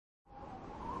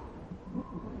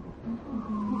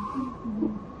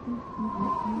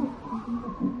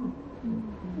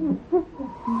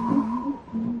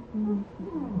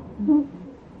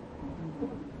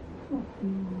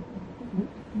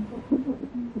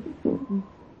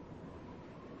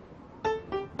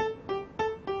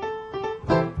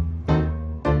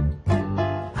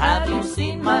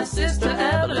my sister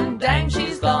Evelyn? Dang,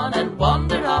 she's gone and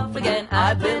wandered off again.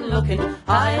 I've been looking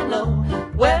high and low.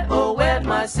 Where, oh, where'd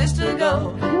my sister go?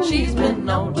 She's been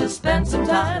known to spend some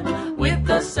time with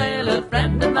a sailor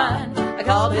friend of mine. I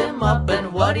called him up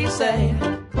and what'd he say?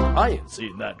 I ain't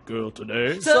seen that girl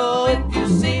today. So if you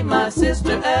see my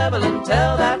sister Evelyn,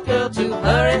 tell that girl to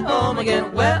hurry home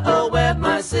again. Where, oh, where'd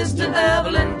my sister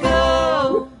Evelyn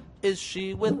go? Is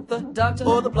she with the doctor,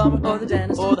 or the plumber, or the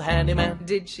dentist, or the handyman?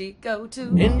 Did she go to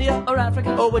India, or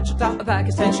Africa, or Wichita, or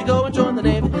Pakistan? Did she go and join the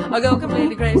Navy, or go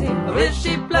completely crazy? Or is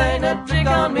she playing a trick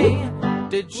on me?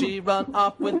 Did she run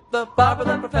off with the barber,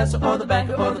 the professor, or the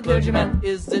banker, or the clergyman?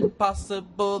 Is it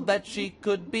possible that she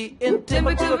could be in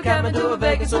Timbuktu, or Kathmandu, or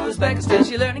Vegas, or Uzbekistan? Is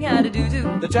she learning how to do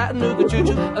the Chattanooga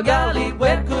Choo-Choo? Oh golly,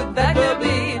 where could that girl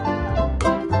be?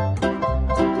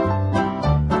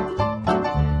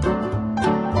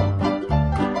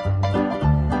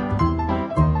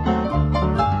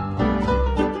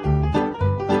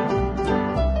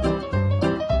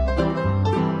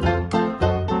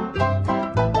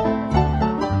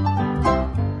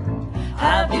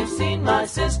 My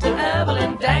sister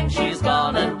Evelyn, dang, she's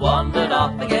gone and wandered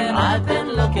off again. I've been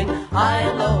looking high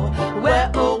and low.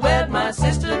 Where, oh, where'd my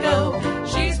sister go?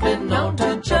 She's been known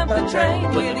to jump a train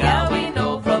with the gal we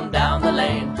know from down the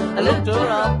lane. I looked her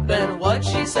up and what'd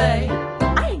she say?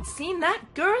 I ain't seen that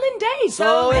girl in days.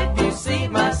 So if you see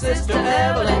my sister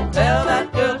Evelyn, tell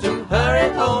that girl to hurry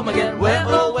home again. Where,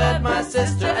 oh, where'd my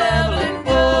sister Evelyn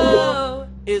go?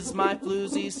 Is my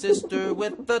floozy sister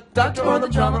with the doctor, or the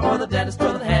drummer, or the dentist,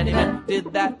 or the handyman?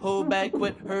 Did that hoe bag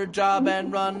quit her job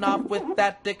and run off with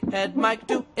that dickhead Mike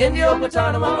to India, or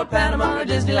Guantanamo, or Panama, or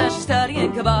Disneyland? She's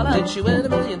studying Kabbalah. Did she win $1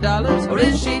 million? Or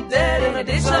is she dead in a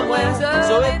ditch somewhere?